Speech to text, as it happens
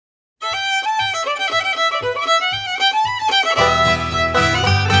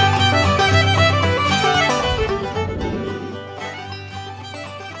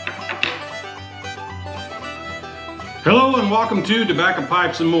welcome to Tobacco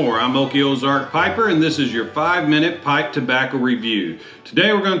Pipes and More. I'm Okie Ozark Piper, and this is your 5-minute pipe tobacco review.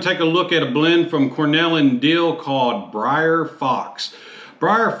 Today we're going to take a look at a blend from Cornell and Diehl called Briar Fox.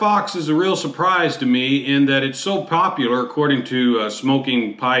 Briar Fox is a real surprise to me in that it's so popular according to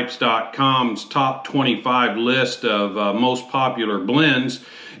SmokingPipes.com's top 25 list of most popular blends.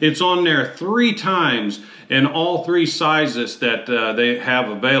 It's on there 3 times in all 3 sizes that they have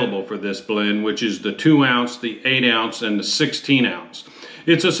available for this blend, which is the 2 ounce, the 8 ounce, and the 16 ounce.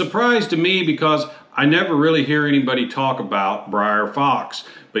 It's a surprise to me because I never really hear anybody talk about Briar Fox,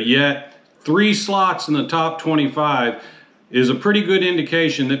 but yet 3 slots in the top 25 is a pretty good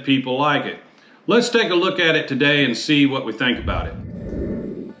indication that people like it. Let's take a look at it today and see what we think about it.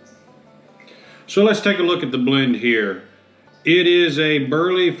 So let's take a look at the blend here. It is a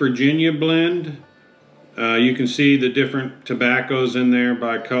Burley, Virginia blend. You can see the different tobaccos in there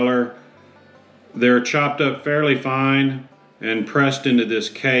by color. They're chopped up fairly fine and pressed into this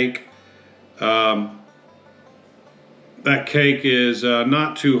cake. That cake is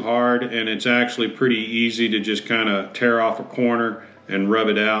not too hard, and it's actually pretty easy to just kind of tear off a corner and rub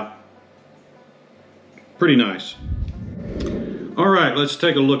it out. Pretty nice. All right, let's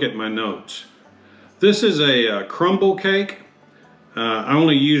take a look at my notes. This is a crumble cake. I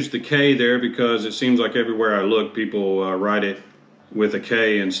only used the K there because it seems like everywhere I look, people write it with a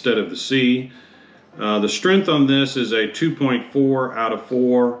K instead of the C. The strength on this is a 2.4 out of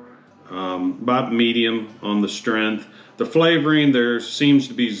 4, about medium on the strength. The flavoring, there seems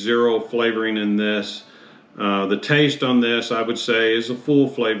to be 0 flavoring in this. The taste on this, I would say, is a full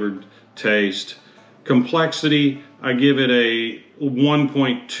flavored taste. Complexity, I give it a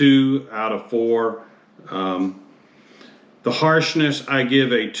 1.2 out of 4. The harshness, I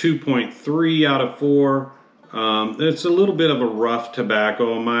give a 2.3 out of 4. It's a little bit of a rough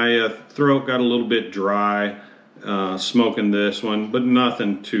tobacco. My throat got a little bit dry smoking this one, but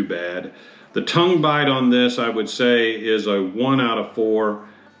nothing too bad. The tongue bite on this, I would say, is a 1 out of 4.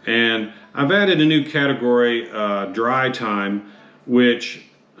 And I've added a new category, dry time, which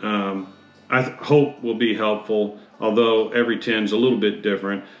I hope will be helpful, although every tin's a little bit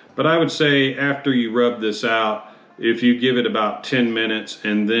different. But I would say after you rub this out, if you give it about 10 minutes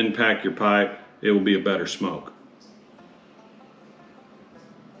and then pack your pipe, it will be a better smoke.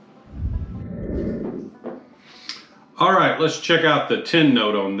 All right, let's check out the tin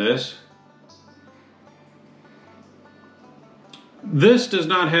note on this. This does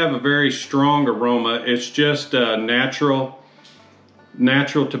not have a very strong aroma. It's just a natural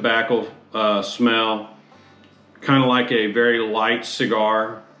tobacco smell, kind of like a very light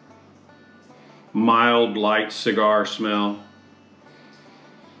cigar. Mild, light cigar smell.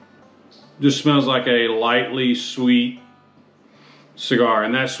 Just smells like a lightly sweet cigar,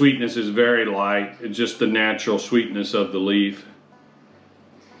 and that sweetness is very light. It's just the natural sweetness of the leaf.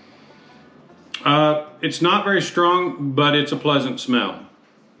 It's not very strong, but it's a pleasant smell.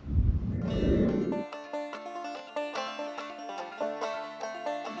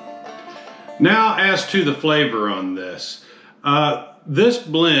 Now, as to the flavor on this, this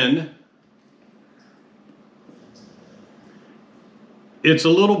blend, it's a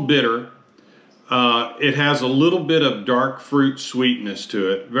little bitter. It has a little bit of dark fruit sweetness to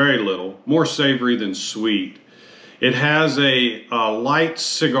it, very little, more savory than sweet. It has a light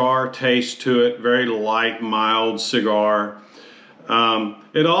cigar taste to it, very light, mild cigar.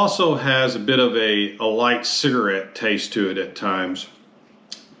 It also has a bit of a light cigarette taste to it at times.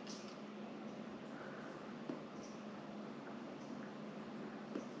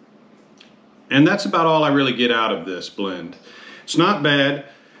 And that's about all I really get out of this blend. It's not bad.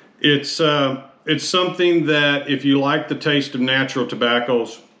 It's something that if you like the taste of natural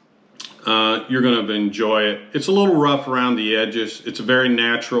tobaccos, you're going to enjoy it. It's a little rough around the edges. It's a very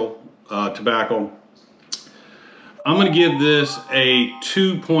natural tobacco. I'm going to give this a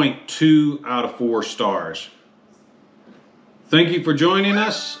 2.2 out of 4 stars. Thank you for joining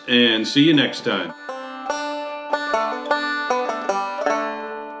us, and see you next time.